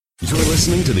You're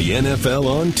listening to the NFL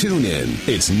on TuneIn.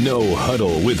 It's No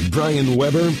Huddle with Brian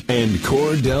Weber and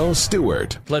Cordell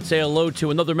Stewart. Let's say hello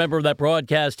to another member of that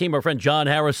broadcast team, our friend John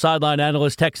Harris, sideline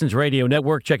analyst, Texans Radio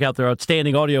Network. Check out their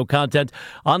outstanding audio content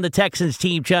on the Texans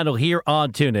team channel here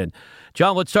on TuneIn.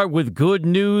 John, let's start with good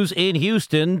news in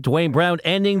Houston. Duane Brown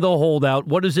ending the holdout.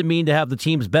 What does it mean to have the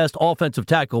team's best offensive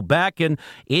tackle back? And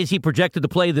is he projected to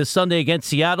play this Sunday against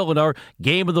Seattle in our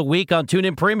Game of the Week on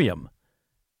TuneIn Premium?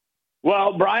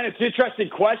 Well, Brian, it's an interesting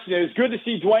question. It was good to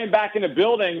see Duane back in the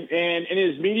building, and in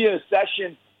his media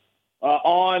session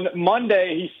on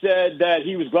Monday, he said that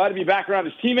he was glad to be back around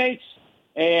his teammates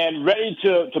and ready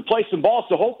to play some ball.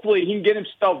 So hopefully he can get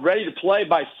himself ready to play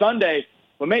by Sunday.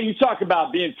 But, man, you talk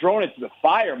about being thrown into the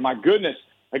fire, my goodness,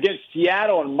 against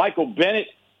Seattle and Michael Bennett.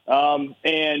 I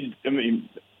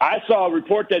saw a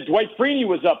report that Dwight Freeney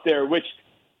was up there, which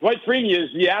Dwight Freeney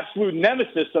is the absolute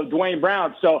nemesis of Duane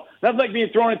Brown. So that's like being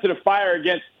thrown into the fire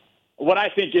against what I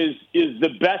think is the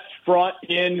best front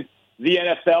in the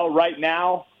NFL right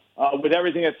now with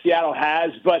everything that Seattle has.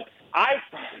 But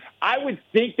I would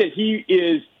think that he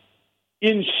is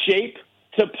in shape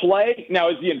to play. Now,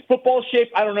 is he in football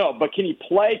shape? I don't know. But can he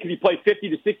play? Can he play 50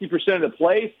 to 60% of the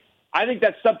plays? I think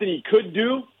that's something he could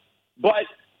do. But,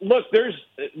 look,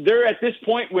 they're at this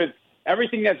point with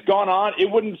everything that's gone on, it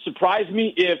wouldn't surprise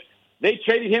me if they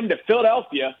traded him to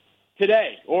Philadelphia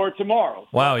today or tomorrow.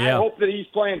 Wow, yeah. I hope that he's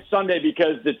playing Sunday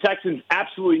because the Texans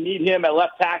absolutely need him at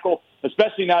left tackle,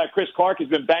 especially now that Chris Clark has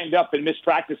been banged up and missed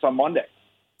practice on Monday.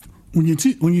 When you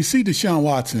see Deshaun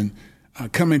Watson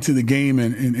come into the game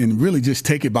and really just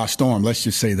take it by storm, let's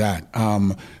just say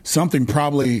that, something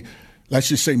probably – let's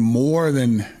just say more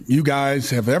than you guys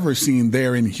have ever seen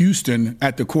there in Houston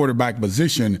at the quarterback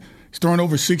position. He's throwing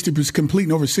over 60%,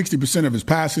 completing over 60% of his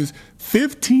passes,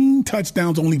 15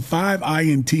 touchdowns, only 5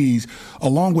 INTs,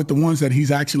 along with the ones that he's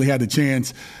actually had a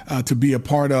chance to be a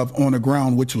part of on the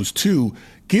ground, which was 2.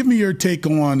 Give me your take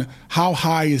on how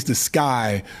high is the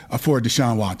sky for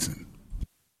Deshaun Watson.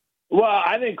 Well,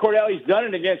 I think Cordelli's done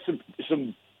it against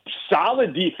some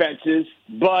solid defenses,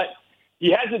 but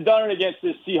he hasn't done it against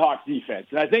this Seahawks defense.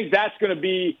 And I think that's going to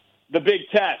be the big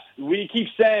test. We keep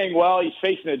saying, well, he's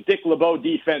facing a Dick LeBeau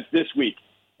defense this week,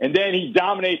 and then he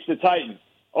dominates the Titans.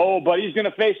 Oh, but he's going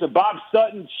to face a Bob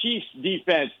Sutton Chiefs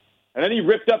defense, and then he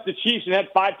ripped up the Chiefs and had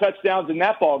 5 touchdowns in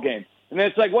that ball game. And then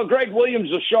it's like, well, Greg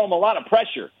Williams will show him a lot of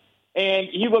pressure, and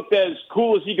he looked as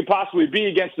cool as he could possibly be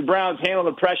against the Browns, handling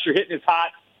the pressure, hitting his hot,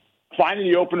 finding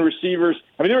the open receivers.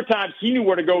 I mean, there were times he knew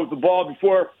where to go with the ball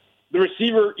before the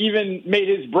receiver even made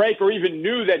his break or even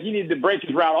knew that he needed to break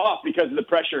his route off because of the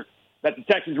pressure that the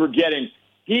Texans were getting.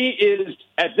 He is,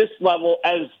 at this level,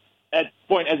 as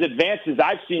advanced as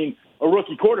I've seen a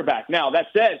rookie quarterback. Now, that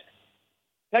said,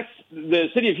 the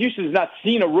city of Houston has not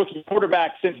seen a rookie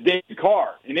quarterback since David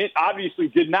Carr, and it obviously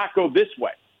did not go this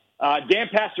way. Dan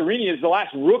Pastorini is the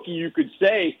last rookie you could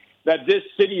say that this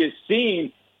city has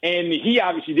seen, and he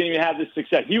obviously didn't even have this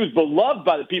success. He was beloved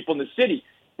by the people in the city,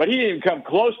 but he didn't even come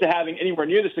close to having anywhere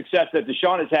near the success that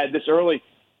Deshaun has had this early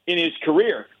in his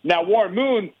career. Now, Warren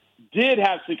Moon did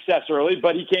have success early,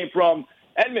 but he came from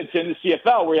Edmonton, the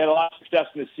CFL, where he had a lot of success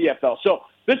in the CFL. So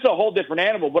this is a whole different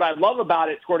animal. What I love about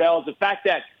it, Cordell, is the fact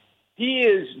that he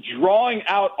is drawing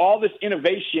out all this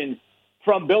innovation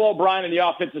from Bill O'Brien and the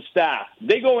offensive staff.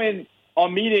 They go in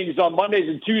on meetings on Mondays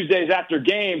and Tuesdays after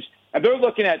games, and they're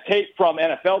looking at tape from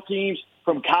NFL teams,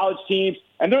 from college teams,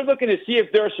 and they're looking to see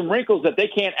if there are some wrinkles that they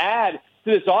can't add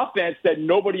to this offense that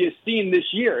nobody has seen this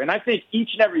year. And I think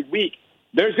each and every week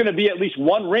there's going to be at least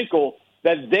one wrinkle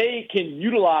that they can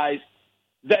utilize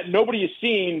that nobody has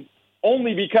seen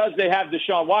only because they have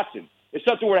Deshaun Watson. If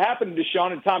something were to happen to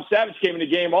Deshaun and Tom Savage came in the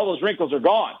game, all those wrinkles are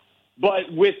gone.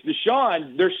 But with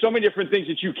Deshaun, there's so many different things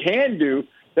that you can do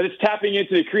that it's tapping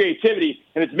into the creativity,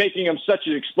 and it's making him such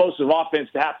an explosive offense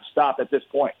to have to stop at this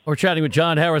point. We're chatting with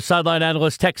John Harris, sideline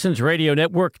analyst, Texans Radio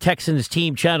Network, Texans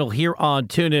team channel here on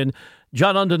TuneIn.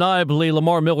 John, undeniably,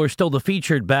 Lamar Miller is still the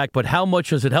featured back, but how much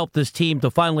does it help this team to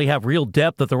finally have real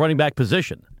depth at the running back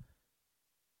position?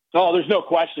 Oh, there's no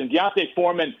question. D'Onta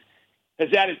Foreman has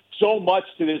added so much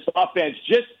to this offense,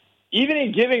 just even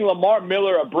in giving Lamar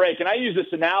Miller a break. And I use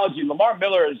this analogy. Lamar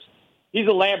Miller he's a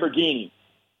Lamborghini,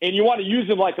 and you want to use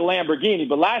him like a Lamborghini.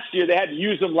 But last year they had to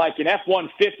use him like an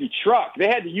F-150 truck. They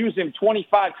had to use him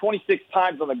 25, 26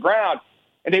 times on the ground,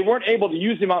 and they weren't able to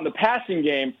use him on the passing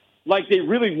game like they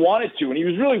really wanted to. And he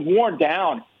was really worn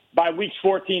down by weeks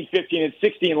 14, 15, and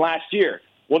 16 last year.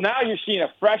 Well, now you're seeing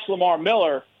a fresh Lamar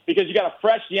Miller because you got a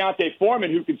fresh D'Onta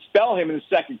Foreman who could spell him in the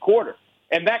second quarter.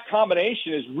 And that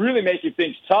combination is really making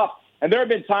things tough. And there have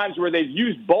been times where they've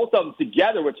used both of them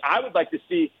together, which I would like to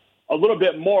see a little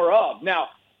bit more of. Now,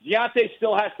 Deontay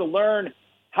still has to learn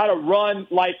how to run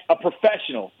like a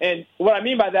professional. And what I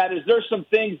mean by that is there's some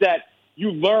things that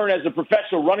you learn as a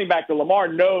professional running back that Lamar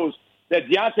knows that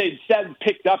Deontay hasn't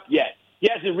picked up yet. He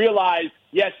hasn't realized,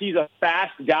 yes, he's a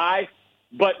fast guy,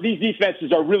 but these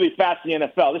defenses are really fast in the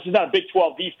NFL. This is not a Big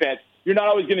 12 defense. You're not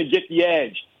always going to get the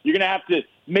edge. You're going to have to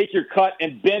make your cut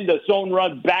and bend the zone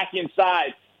run back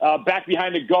inside, back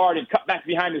behind the guard and cut back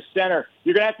behind the center.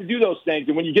 You're going to have to do those things.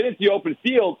 And when you get into the open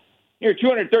field, you're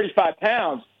 235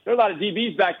 pounds. There are a lot of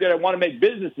DBs back there that want to make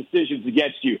business decisions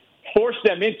against you. Force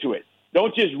them into it.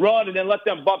 Don't just run and then let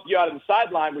them bump you out of the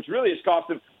sideline, which really has cost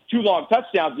them 2 long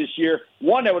touchdowns this year,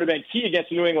 one that would have been key against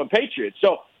the New England Patriots.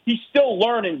 So he's still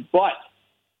learning, but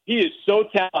he is so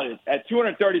talented. At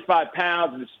 235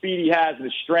 pounds and the speed he has and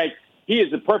the strength, he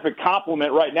is the perfect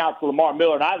complement right now to Lamar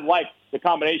Miller, and I like the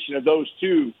combination of those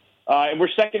two. And we're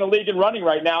second in the league in running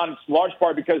right now, and it's in large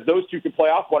part because those two can play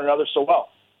off one another so well.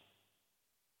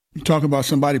 You talk about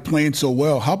somebody playing so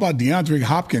well. How about DeAndre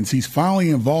Hopkins? He's finally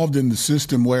involved in the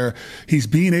system where he's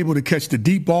being able to catch the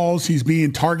deep balls. He's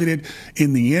being targeted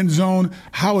in the end zone.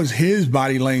 How is his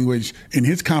body language and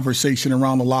his conversation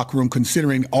around the locker room,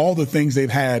 considering all the things they've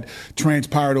had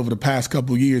transpired over the past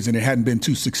couple of years and it hadn't been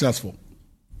too successful?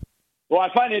 Well,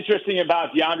 I find interesting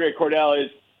about DeAndre Cordell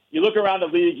is you look around the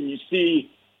league and you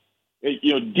see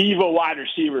diva wide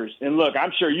receivers. And look,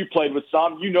 I'm sure you played with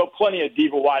some. You know plenty of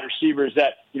diva wide receivers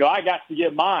that, I got to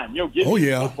give mine. Give me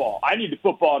the football. I need the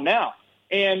football now.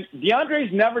 And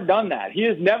DeAndre's never done that. He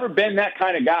has never been that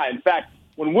kind of guy. In fact,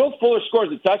 when Will Fuller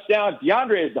scores a touchdown,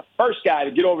 DeAndre is the first guy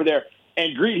to get over there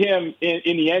and greet him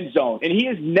in the end zone. And he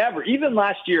has never, even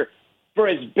last year, for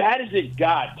as bad as it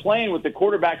got, playing with the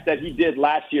quarterbacks that he did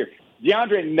last year,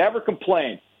 DeAndre never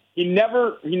complained. He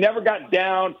never got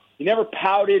down. He never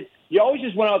pouted. He always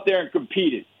just went out there and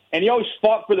competed, and he always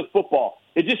fought for the football.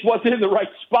 It just wasn't in the right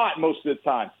spot most of the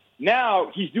time.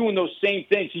 Now he's doing those same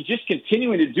things. He's just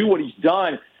continuing to do what he's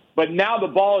done, but now the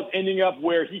ball is ending up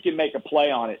where he can make a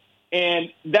play on it. And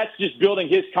that's just building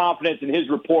his confidence and his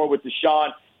rapport with Deshaun.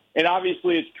 And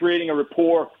obviously it's creating a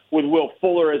rapport with Will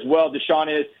Fuller as well,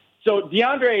 Deshaun is. So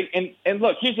DeAndre, and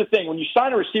look, here's the thing. When you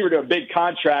sign a receiver to a big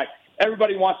contract,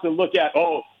 everybody wants to look at,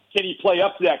 can he play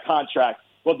up to that contract?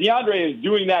 Well, DeAndre is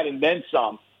doing that and then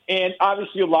some. And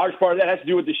obviously a large part of that has to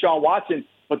do with Deshaun Watson.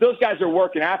 But those guys are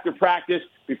working after practice,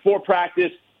 before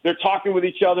practice. They're talking with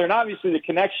each other. And obviously the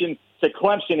connection to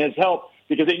Clemson has helped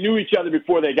because they knew each other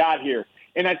before they got here.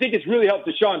 And I think it's really helped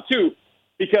Deshaun, too,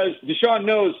 because Deshaun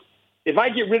knows if I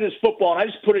get rid of this football and I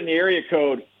just put it in the area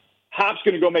code, Hop's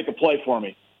going to go make a play for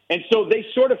me. And so they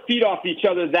sort of feed off each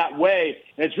other that way,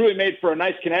 and it's really made for a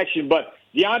nice connection. But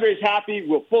DeAndre's happy.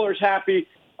 Will Fuller's happy.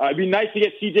 It'd be nice to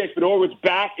get C.J. Fedorowicz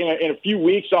back in a few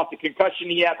weeks off the concussion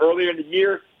he had earlier in the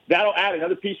year. That'll add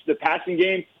another piece to the passing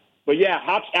game. But, yeah,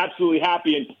 Hop's absolutely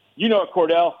happy. And you know it,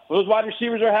 Cordell. When those wide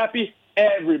receivers are happy,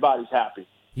 everybody's happy.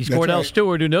 He's Cordell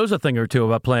Stewart, who knows a thing or two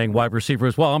about playing wide receiver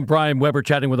as well. I'm Brian Weber,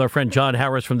 chatting with our friend John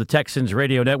Harris from the Texans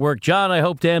Radio Network. John, I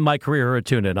hope to end my career here at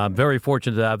TuneIn. I'm very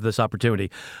fortunate to have this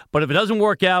opportunity. But if it doesn't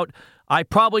work out, I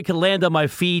probably could land on my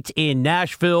feet in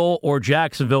Nashville or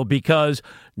Jacksonville because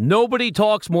nobody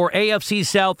talks more AFC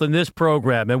South than this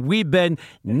program. And we've been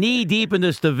knee-deep in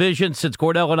this division since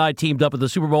Cordell and I teamed up at the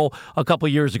Super Bowl a couple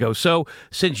of years ago. So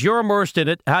since you're immersed in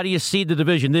it, how do you see the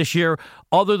division this year?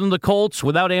 Other than the Colts,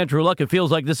 without Andrew Luck, it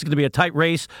feels like this is going to be a tight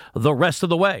race the rest of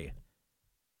the way.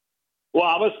 Well,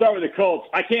 I'm going to start with the Colts.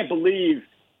 I can't believe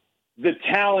the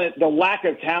talent, the lack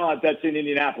of talent that's in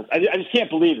Indianapolis. I just can't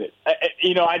believe it.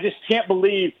 I just can't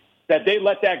believe that they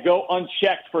let that go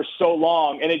unchecked for so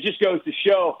long. And it just goes to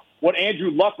show what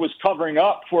Andrew Luck was covering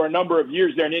up for a number of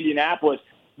years there in Indianapolis.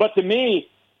 But to me,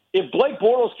 if Blake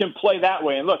Bortles can play that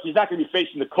way, and look, he's not going to be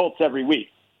facing the Colts every week,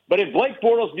 but if Blake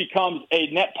Bortles becomes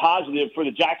a net positive for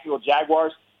the Jacksonville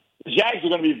Jaguars, the Jags are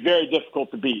going to be very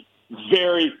difficult to beat.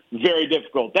 Very, very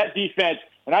difficult. That defense,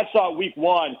 and I saw it week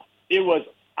one, it was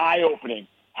eye-opening,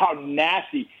 how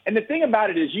nasty. And the thing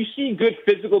about it is you see good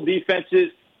physical defenses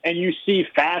and you see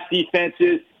fast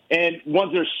defenses and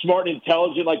ones that are smart and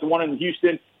intelligent like the one in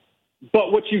Houston.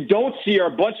 But what you don't see are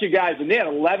a bunch of guys, and they had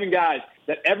 11 guys,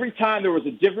 that every time there was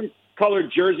a different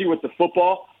colored jersey with the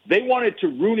football, they wanted to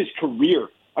ruin his career.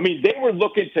 I mean, they were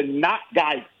looking to knock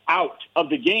guys out of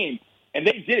the game, and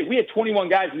they did it. We had 21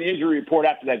 guys in the injury report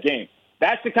after that game.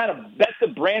 That's the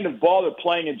brand of ball they're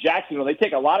playing in Jacksonville. They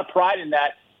take a lot of pride in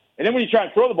that. And then when you try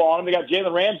and throw the ball on them, they got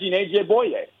Jalen Ramsey and A.J.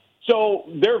 Boye. So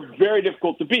they're very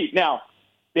difficult to beat. Now,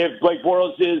 if Blake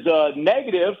Bortles is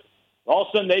negative, all of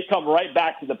a sudden they come right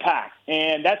back to the pack.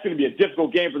 And that's going to be a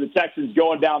difficult game for the Texans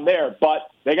going down there. But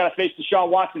they got to face Deshaun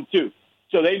Watson, too.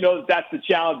 So they know that that's the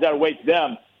challenge that awaits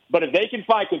them. But if they can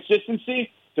find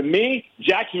consistency, to me,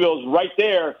 Jacksonville is right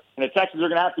there, and the Texans are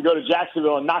going to have to go to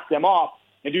Jacksonville and knock them off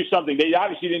and do something they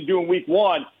obviously didn't do in week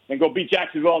one and go beat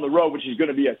Jacksonville on the road, which is going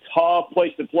to be a tough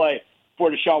place to play for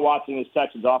Deshaun Watson and his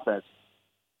Texans offense.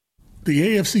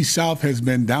 The AFC South has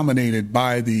been dominated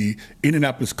by the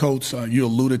Indianapolis Colts. You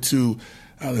alluded to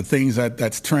the things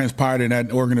that's transpired in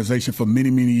that organization for many,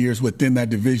 many years within that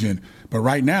division. But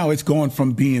right now it's going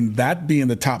from being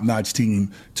the top-notch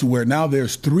team to where now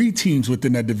there's 3 teams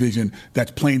within that division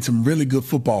that's playing some really good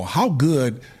football. How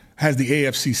good has the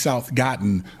AFC South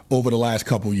gotten over the last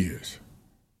couple years?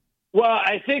 Well,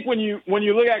 I think when you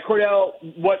look at Cordell,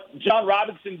 what John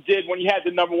Robinson did when he had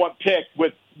the number 1 pick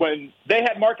when they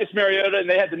had Marcus Mariota and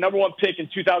they had the number 1 pick in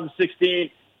 2016,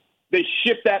 they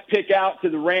shipped that pick out to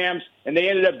the Rams, and they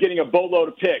ended up getting a boatload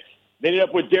of picks. They ended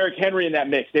up with Derrick Henry in that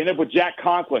mix. They ended up with Jack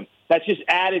Conklin. That's just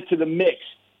added to the mix.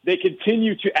 They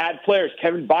continue to add players.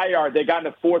 Kevin Byard, they got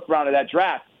in the 4th round of that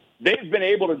draft. They've been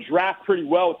able to draft pretty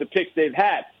well with the picks they've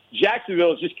had.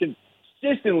 Jacksonville has just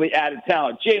consistently added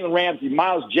talent. Jalen Ramsey,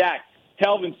 Miles Jack,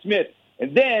 Telvin Smith.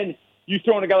 And then you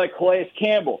throw in a guy like Calais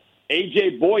Campbell,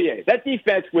 A.J. Boye. That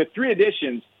defense with 2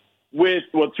 additions with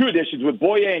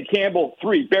Boye and Campbell,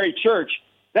 3, Barry Church,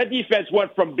 that defense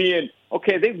went from being,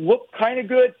 okay, they look kind of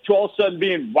good, to all of a sudden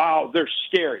being, wow, they're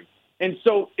scary. And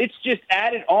so it's just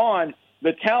added on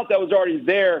the talent that was already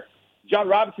there. John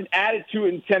Robinson added to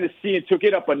it in Tennessee and took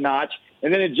it up a notch.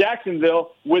 And then in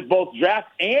Jacksonville, with both draft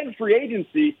and free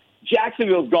agency,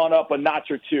 Jacksonville's gone up a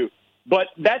notch or 2. But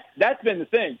that's been the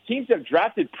thing. Teams have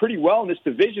drafted pretty well in this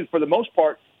division for the most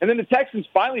part. And then the Texans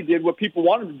finally did what people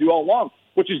wanted to do all along,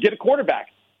 which is get a quarterback.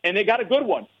 And they got a good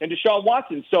one in Deshaun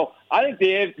Watson. So I think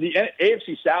the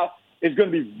AFC South is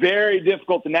going to be very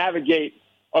difficult to navigate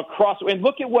across. And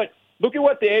look at what the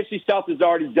AFC South has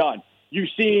already done. You've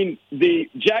seen the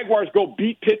Jaguars go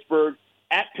beat Pittsburgh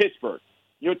at Pittsburgh.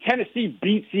 Tennessee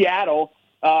beat Seattle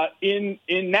in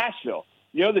Nashville.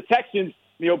 The Texans,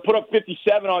 put up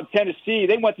 57 on Tennessee.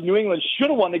 They went to New England,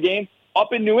 should have won the game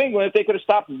up in New England if they could have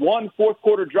stopped 1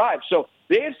 fourth-quarter drive. So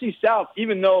the AFC South,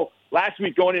 even though last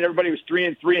week going in everybody was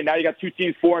 3-3, and now you got 2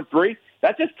 teams 4-3,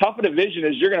 that's as tough a division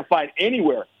as you're going to find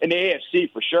anywhere in the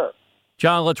AFC for sure.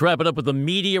 John, let's wrap it up with a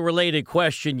media-related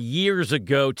question. Years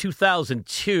ago,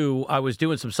 2002, I was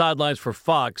doing some sidelines for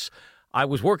Fox. I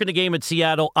was working a game in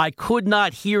Seattle. I could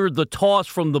not hear the toss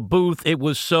from the booth. It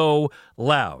was so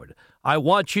loud. I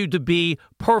want you to be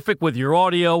perfect with your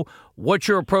audio. What's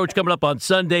your approach coming up on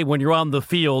Sunday when you're on the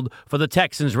field for the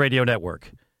Texans radio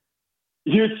network?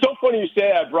 It's so funny you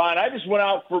say that, Brian. I just went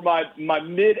out for my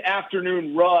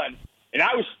mid-afternoon run, and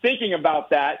I was thinking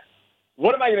about that.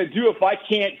 What am I going to do if I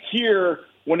can't hear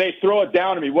when they throw it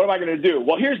down to me? What am I going to do?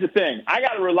 Well, here's the thing. I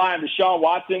got to rely on Deshaun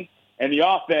Watson and the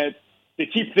offense to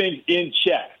keep things in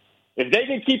check. If they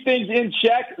can keep things in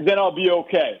check, then I'll be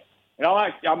okay.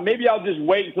 And maybe I'll just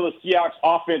wait until the Seahawks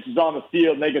offense is on the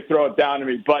field and they can throw it down to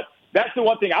me. But that's the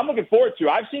one thing I'm looking forward to.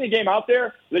 I've seen a game out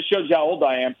there. This shows you how old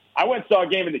I am. I went and saw a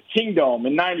game in the Kingdome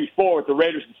in '94 with the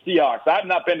Raiders and Seahawks. I have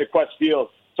not been to Quest Field.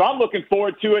 So I'm looking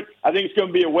forward to it. I think it's going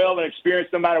to be a whale of an experience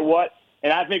no matter what.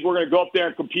 And I think we're going to go up there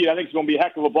and compete. I think it's going to be a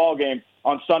heck of a ball game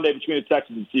on Sunday between the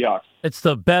Texans and Seahawks. It's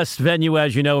the best venue,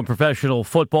 as you know, in professional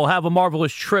football. Have a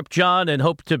marvelous trip, John, and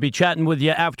hope to be chatting with you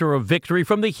after a victory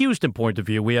from the Houston point of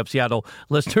view. We have Seattle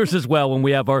listeners as well when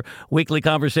we have our weekly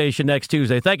conversation next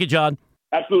Tuesday. Thank you, John.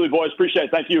 Absolutely, boys. Appreciate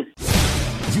it. Thank you.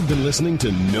 You've been listening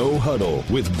to No Huddle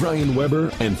with Brian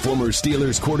Weber and former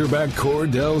Steelers quarterback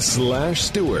Cordell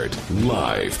 /Stewart.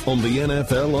 Live on the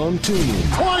NFL on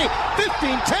TuneIn. 20,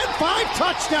 15, 10, 5,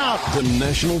 touchdown. The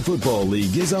National Football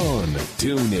League is on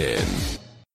TuneIn.